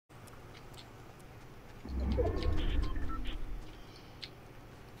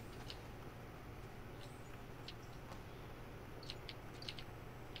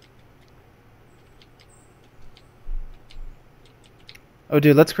Oh,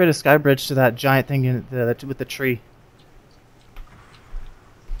 dude, let's create a sky bridge to that giant thing with the tree.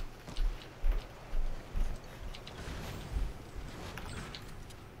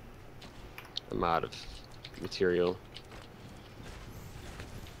 I'm out of material.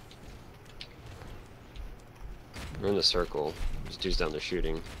 We're in the circle. This dude's down there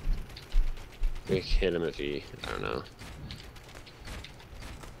shooting. We hit him if he, I don't know.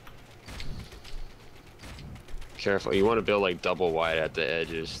 Careful, you want to build like double wide at the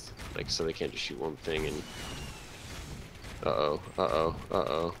edges, like so they can't just shoot one thing and...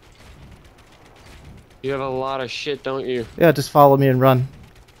 Uh-oh. You have a lot of shit, don't you? Yeah, just follow me and run.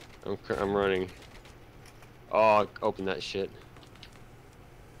 I'm running. Oh, open that shit.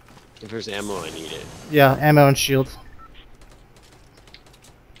 If there's ammo, I need it. Yeah, ammo and shield.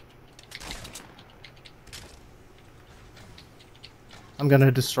 I'm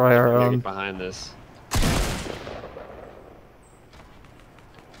gonna destroy our own. Get behind this.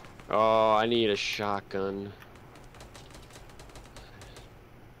 Oh, I need a shotgun.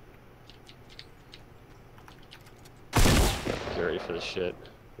 Get ready for the shit.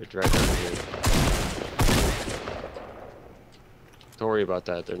 They're right down here. Don't worry about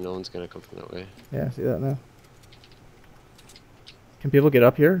that. There, no one's gonna come from that way. Yeah, see that now. Can people get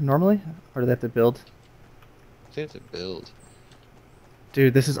up here normally, or do they have to build? They have to build.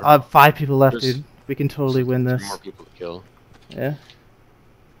 Dude, this is 5 people left, dude. We can totally win this. More people to kill. Yeah.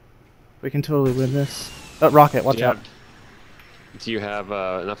 We can totally win this. Oh, rocket! Watch out. Do you have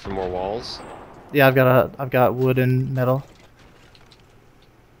enough for more walls? Yeah, I've got wood and metal.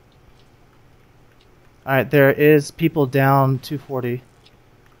 All right, there is people down 240.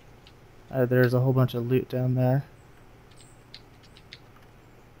 There's a whole bunch of loot down there.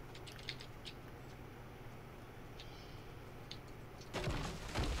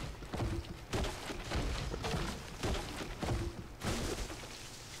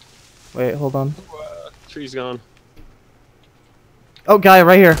 Wait, hold on. Tree's gone. Oh, guy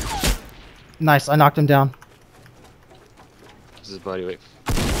right here. Nice, I knocked him down. This is buddy. Wait.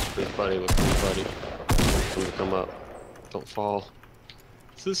 Where's buddy? Look for his buddy. Come to come up. Don't fall.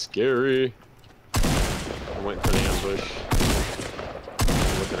 This is scary. I'm waiting for the ambush.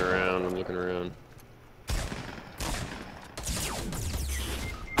 I'm looking around.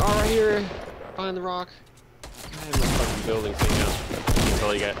 Oh, right here! Behind the rock. I have this fucking building thing out.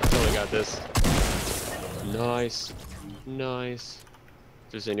 Totally got this. Nice.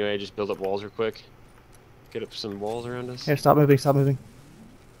 Just anyway, just build up walls real quick. Get up some walls around us. Here, stop moving, stop moving.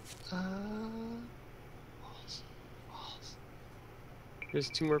 Walls. There's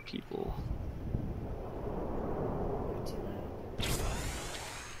 2 more people.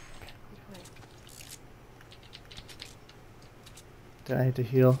 Do I need to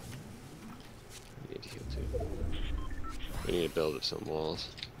heal? I need to heal too. We need to build up some walls.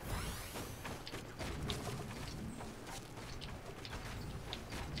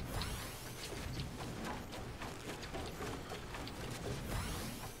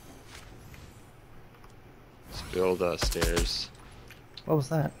 Let's build stairs. What was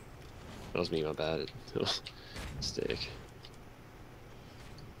that? That was me, my bad. Mistake.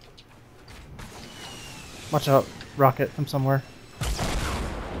 Watch out, rocket from somewhere.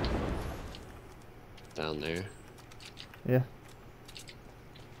 Down there. Yeah.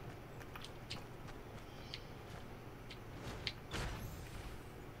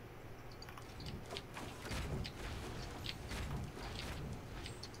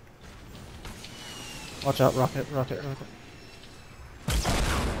 Watch out, rocket.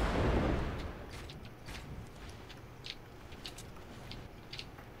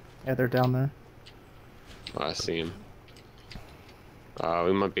 Yeah, they're down there. Oh, I see him.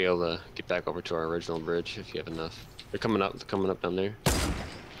 We might be able to get back over to our original bridge if you have enough. They're coming up down there.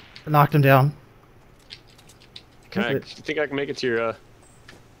 I knocked him down. You think I can make it to your,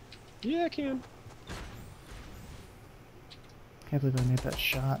 Yeah, I can. Can't believe I made that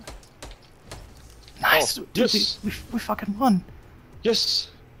shot. Nice! Oh, Dude, yes! we fucking won! Yes!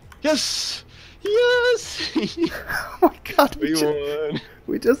 Yes! Oh my god, We won!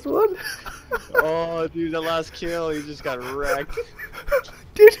 We just won! Oh, dude, that last kill, you just got wrecked.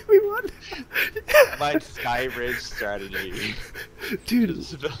 Dude, we won! My Skybridge strategy. Dude,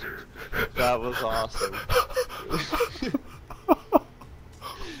 that was awesome.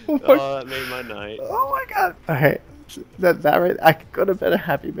 Oh, that made my night. oh my god! Alright, that right, I could go to bed a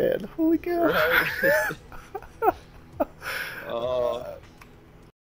happy man. Holy cow! Right? Oh.